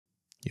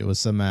Yo,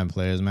 what's up, man,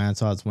 players? Man,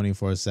 Talk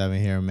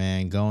 24/7 here,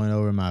 man. Going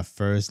over my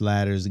first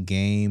ladders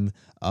game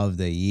of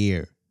the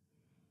year.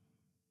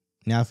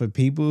 Now, for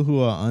people who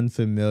are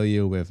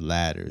unfamiliar with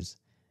ladders,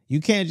 you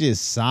can't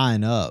just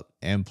sign up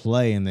and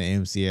play in the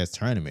MCS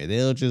tournament.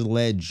 They'll just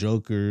let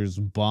jokers,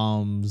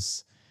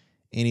 bums,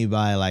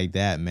 anybody like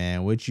that,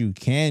 man. What you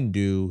can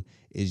do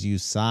is you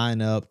sign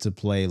up to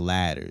play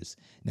ladders.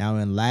 Now,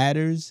 in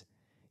ladders,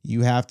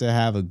 you have to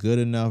have a good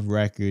enough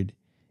record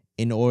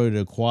in order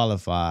to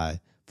qualify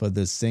for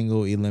the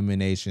single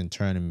elimination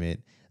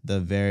tournament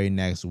the very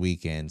next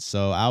weekend.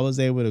 So I was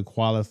able to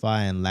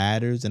qualify in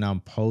ladders, and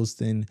I'm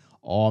posting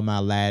all my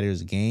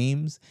ladders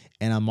games,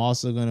 and I'm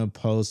also going to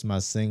post my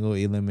single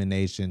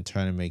elimination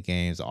tournament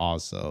games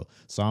also.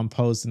 So I'm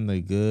posting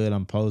the good,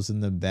 I'm posting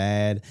the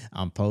bad,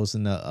 I'm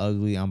posting the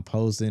ugly, I'm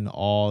posting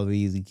all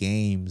these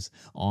games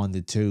on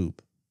the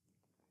tube.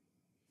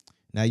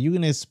 Now, you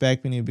can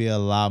expect me to be a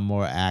lot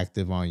more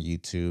active on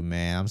YouTube,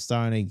 man. I'm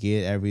starting to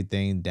get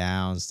everything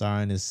down,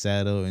 starting to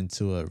settle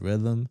into a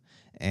rhythm,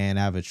 and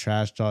I have a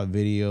trash talk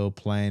video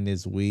playing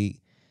this week,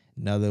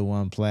 another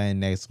one playing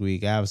next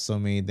week. I have so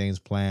many things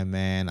planned,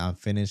 man. I'm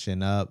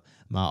finishing up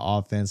my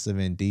offensive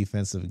and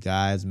defensive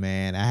guides,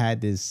 man. I had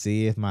to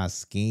see if my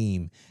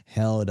scheme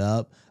held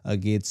up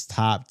against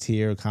top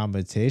tier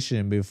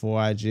competition before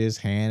I just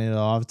hand it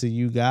off to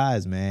you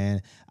guys,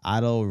 man. I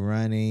don't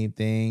run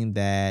anything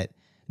that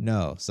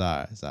no,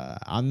 sorry.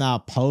 I'm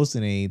not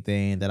posting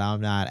anything that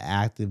I'm not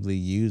actively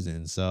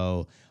using.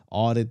 So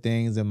all the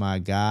things in my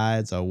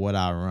guides are what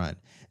I run.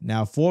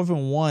 Now, 4th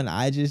and 1,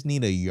 I just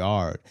need a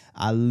yard.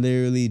 I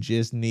literally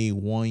just need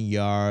 1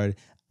 yard.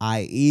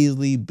 I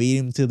easily beat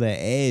him to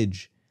the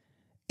edge,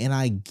 and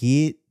I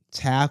get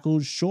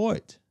tackled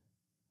short.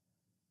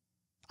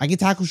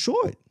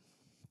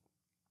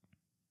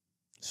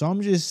 So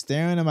I'm just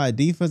staring at my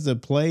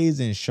defensive plays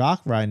in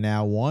shock right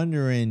now,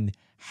 wondering,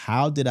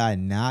 how did I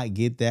not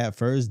get that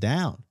first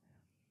down?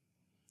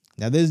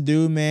 Now, this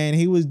dude, man,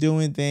 he was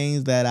doing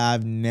things that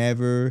I've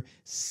never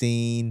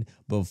seen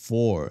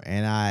before.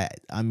 And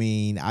I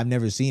mean, I've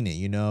never seen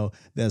it,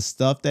 The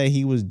stuff that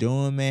he was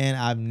doing, man,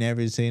 I've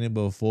never seen it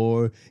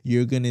before.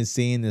 You're going to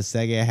see in the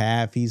second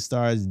half, he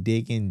starts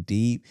digging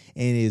deep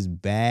in his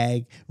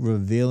bag,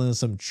 revealing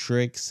some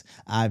tricks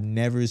I've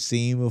never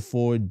seen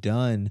before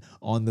done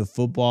on the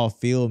football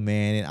field,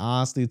 man. It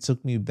honestly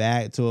took me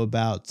back to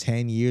about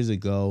 10 years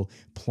ago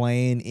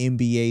playing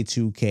NBA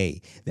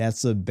 2K.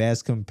 That's the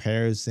best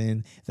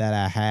comparison that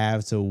I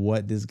have to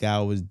what this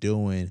guy was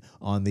doing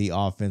on the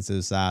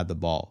offensive side of the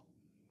ball.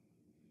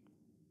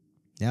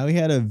 Now, he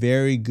had a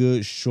very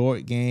good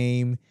short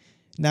game.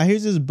 Now,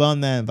 here's this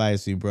bum that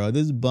invites me, bro.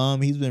 This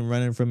bum, he's been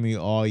running from me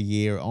all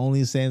year,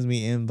 only sends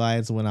me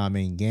invites when I'm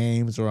in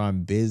games or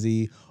I'm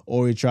busy,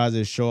 or he tries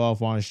to show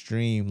off on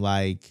stream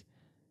like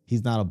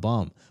he's not a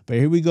bum. But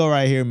here we go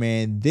right here,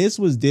 man. This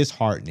was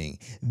disheartening.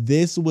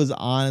 This was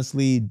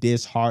honestly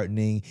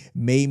disheartening.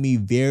 Made me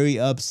very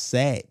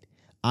upset.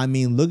 I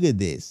mean, look at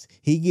this.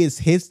 He gets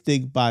hit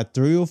stick by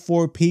 3 or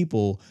 4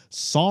 people,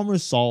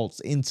 somersaults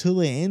into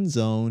the end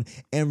zone,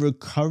 and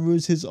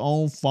recovers his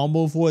own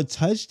fumble for a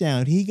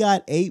touchdown. He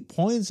got 8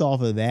 points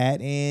off of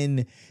that,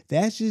 and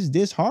that's just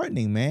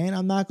disheartening, man.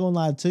 I'm not going to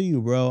lie to you,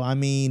 bro. I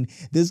mean,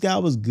 this guy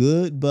was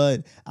good,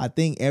 but I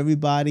think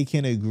everybody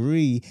can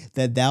agree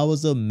that that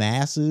was a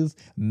massive,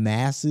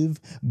 massive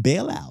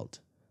bailout.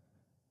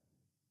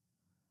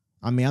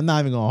 I mean, I'm not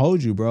even gonna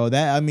hold you, bro.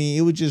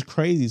 It was just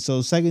crazy.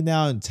 So 2nd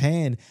down and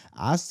 10,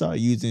 I start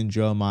using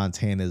Joe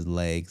Montana's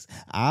legs.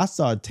 I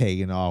start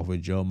taking off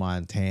with Joe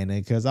Montana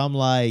because I'm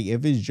like,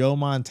 if it's Joe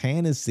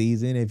Montana's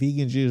season, if he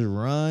can just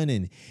run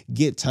and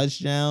get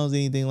touchdowns,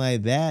 anything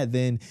like that,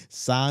 then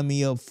sign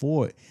me up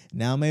for it.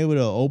 Now I'm able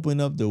to open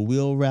up the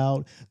wheel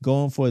route,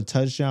 going for a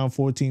touchdown,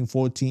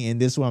 14-14, and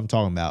this is what I'm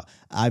talking about.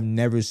 I've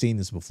never seen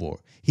this before.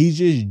 He's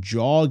just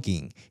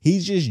jogging.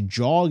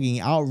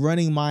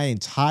 Outrunning my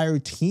entire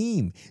team.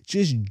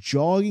 Just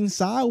jogging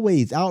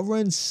sideways,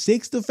 outrun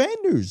 6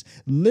 defenders,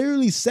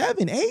 literally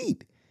 7,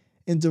 8.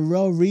 And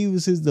Darrelle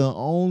Revis is the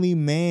only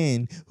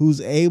man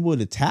who's able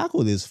to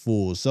tackle this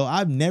fool. So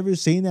I've never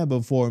seen that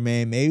before,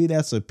 man. Maybe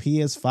that's a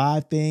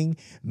PS5 thing.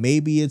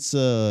 Maybe it's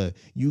a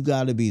you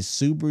got to be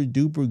super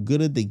duper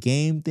good at the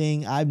game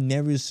thing. I've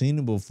never seen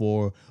it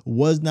before.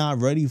 Was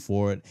not ready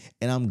for it.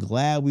 And I'm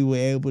glad we were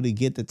able to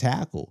get the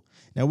tackle.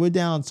 Now we're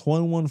down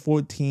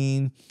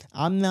 21-14.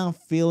 I'm not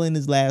feeling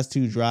his last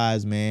 2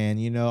 drives, man.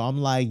 I'm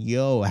like,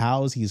 yo,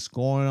 how is he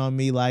scoring on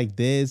me like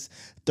this?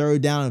 3rd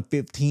down and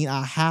 15.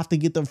 I have to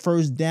get the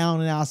first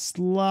down, and I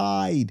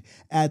slide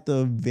at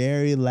the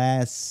very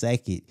last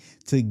second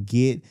to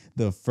get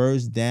the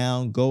first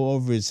down, go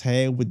over his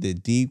head with the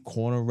deep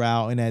corner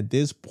route. And at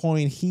this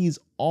point, he's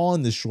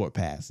on the short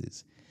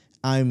passes.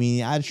 I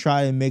mean, I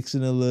try to mix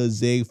in a little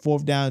zig.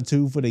 4th down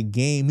 2 for the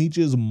game. He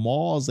just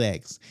mauls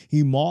X.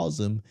 He mauls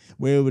him.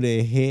 We're able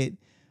to hit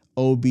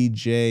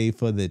OBJ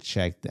for the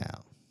check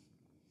down.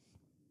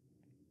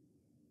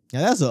 Now,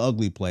 that's an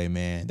ugly play,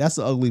 man. That's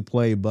an ugly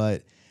play,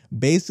 but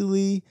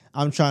Basically,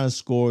 I'm trying to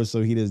score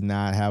so he does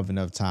not have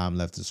enough time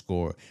left to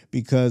score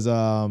because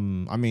I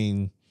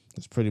mean,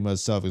 it's pretty much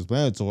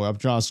self-explanatory. I'm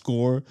trying to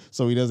score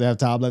so he doesn't have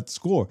time left to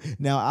score.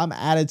 Now I'm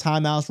out of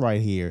timeouts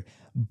right here.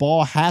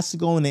 Ball has to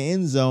go in the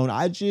end zone.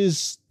 I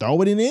just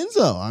throw it in the end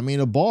zone. I mean,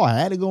 the ball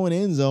had to go in the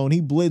end zone.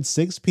 He blitzed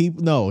 6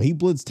 people. No, he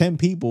blitzed 10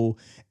 people,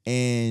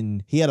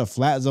 and he had a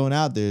flat zone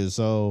out there.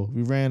 So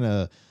we ran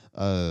a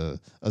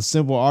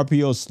simple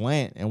RPO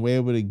slant, and we're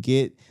able to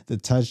get the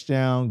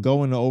touchdown,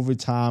 go into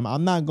overtime.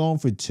 I'm not going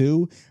for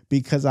 2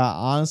 because I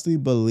honestly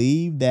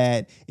believe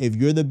that if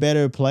you're the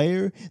better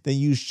player, then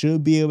you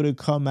should be able to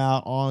come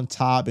out on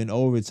top in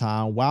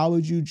overtime. Why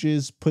would you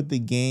just put the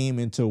game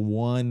into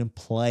one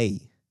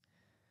play?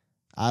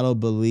 I don't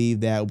believe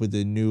that with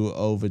the new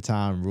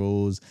overtime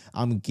rules.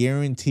 I'm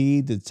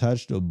guaranteed to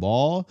touch the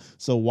ball,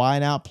 so why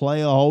not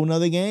play a whole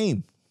nother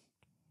game?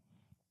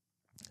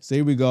 So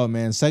here we go,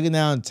 man. 2nd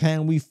down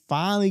 10. We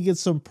finally get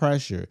some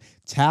pressure.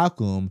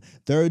 Tackle him.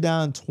 3rd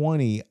down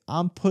 20.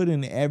 I'm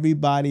putting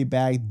everybody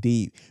back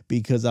deep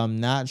because I'm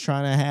not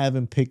trying to have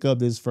him pick up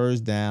this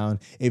 1st down.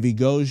 If he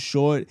goes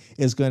short,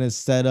 it's going to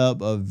set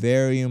up a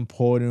very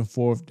important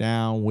 4th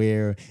down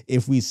where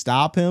if we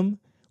stop him,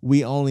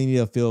 we only need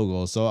a field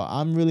goal. So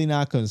I'm really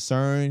not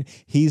concerned.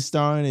 He's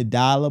starting to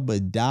dial up a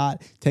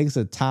dot, takes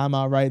a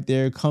timeout right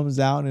there, comes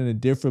out in a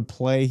different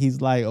play.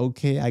 He's like,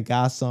 okay, I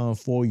got something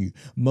for you.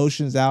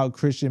 Motions out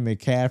Christian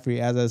McCaffrey.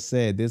 As I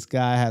said, this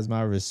guy has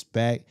my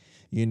respect.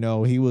 You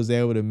know, he was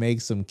able to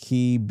make some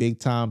key big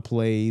time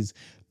plays,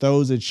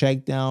 throws a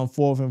check down,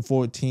 4th and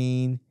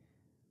 14.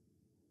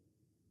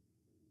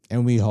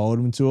 And we hold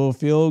him to a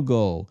field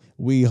goal.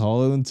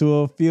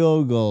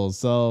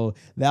 So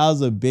that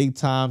was a big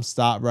time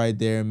stop right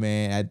there,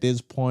 man. At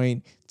this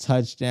point,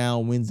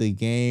 touchdown wins the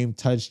game.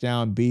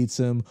 Touchdown beats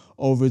him.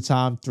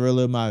 Overtime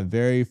thriller, my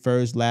very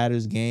first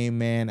ladders game,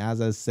 man.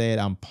 As I said,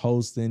 I'm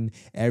posting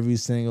every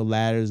single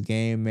ladders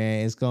game,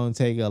 man. It's going to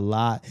take a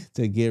lot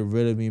to get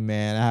rid of me,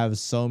 man. I have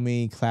so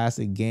many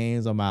classic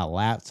games on my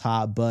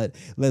laptop, but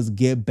let's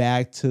get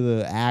back to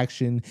the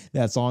action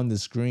that's on the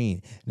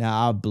screen.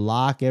 Now, I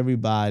block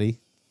everybody,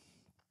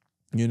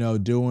 you know,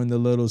 doing the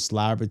little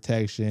slide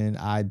protection,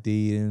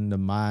 ID, and the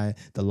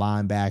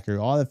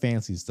linebacker, all the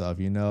fancy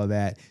stuff, you know,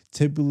 that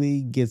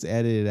typically gets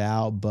edited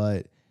out,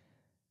 but,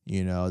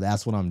 you know,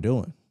 that's what I'm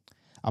doing.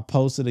 I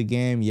posted a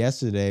game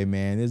yesterday,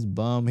 man. This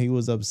bum, he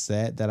was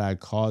upset that I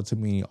called too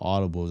many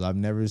audibles. I've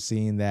never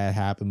seen that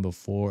happen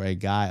before. A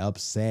guy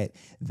upset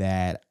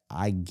that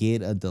I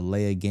get a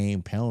delay of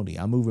game penalty.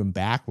 I'm moving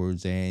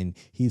backwards, and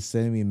he's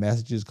sending me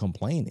messages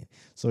complaining.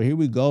 So here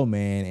we go,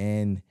 man.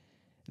 And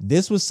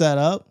this was set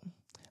up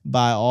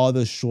by all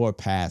the short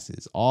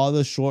passes, all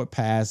the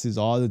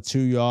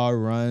 2-yard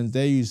runs.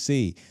 There you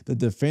see the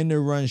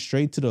defender runs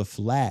straight to the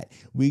flat.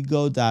 We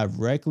go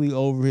directly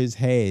over his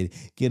head,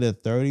 get a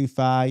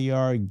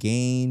 35-yard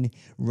gain,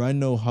 run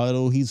no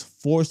huddle. He's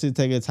forced to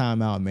take a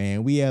timeout,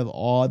 man. We have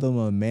all the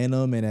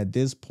momentum, and at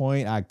this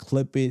point, I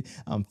clip it.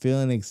 I'm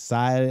feeling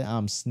excited.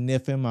 I'm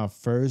sniffing my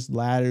first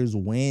ladders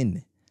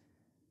win.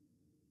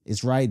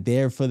 It's right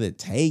there for the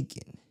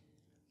taking.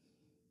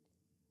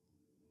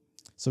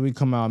 So we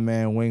come out,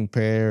 man, wing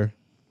pair.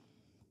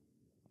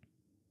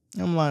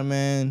 I'm like,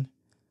 man,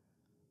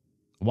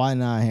 why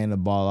not hand the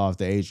ball off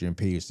to Adrian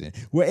Peterson?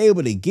 We're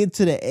able to get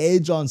to the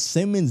edge on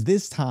Simmons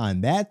this time.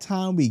 That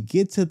time we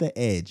get to the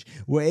edge.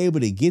 We're able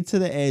to get to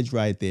the edge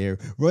right there,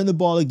 run the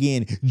ball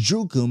again,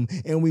 juke him,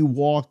 and we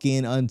walk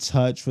in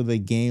untouched for the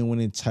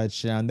game-winning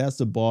touchdown. That's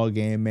the ball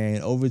game,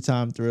 man.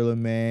 Overtime thriller,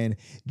 man.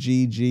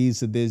 GG's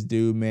to this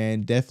dude,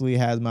 man. Definitely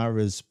has my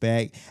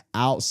respect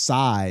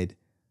outside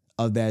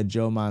of that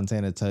Joe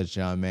Montana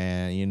touchdown,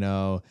 man. You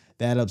know,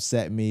 that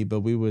upset me, but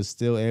we were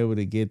still able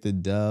to get the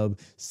dub,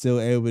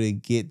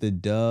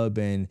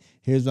 and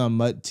here's my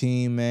Mutt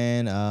team,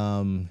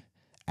 man.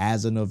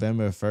 As of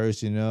November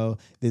 1st, you know,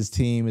 this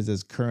team is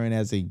as current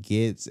as it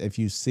gets. If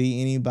you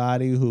see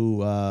anybody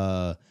who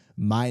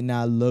might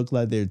not look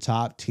like they're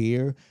top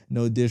tier,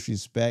 no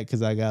disrespect,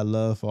 because I got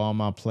love for all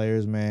my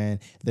players,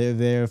 man. They're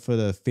there for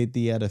the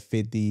 50 out of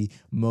 50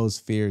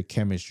 most feared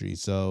chemistry.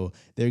 So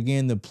they're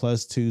getting the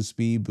 +2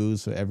 speed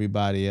boost for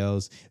everybody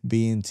else,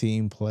 being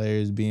team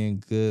players,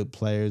 being good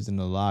players in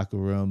the locker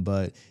room.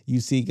 But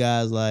you see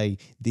guys like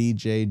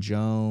DJ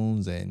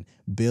Jones and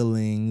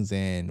Billings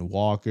and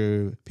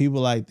Walker,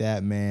 people like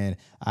that, man.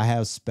 I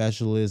have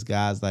specialist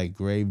guys like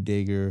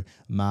Gravedigger,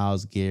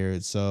 Myles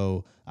Garrett.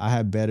 So I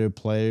have better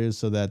players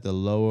so that the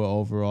lower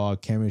overall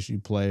chemistry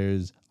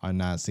players are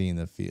not seeing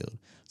the field.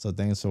 So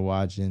thanks for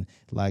watching.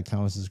 Like,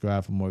 comment,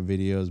 subscribe for more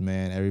videos,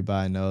 man.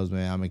 Everybody knows,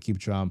 man, I'm going to keep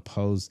trying to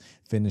post,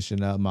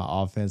 finishing up my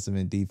offensive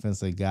and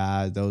defensive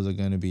guys. Those are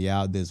going to be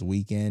out this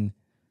weekend.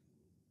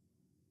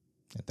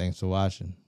 And thanks for watching.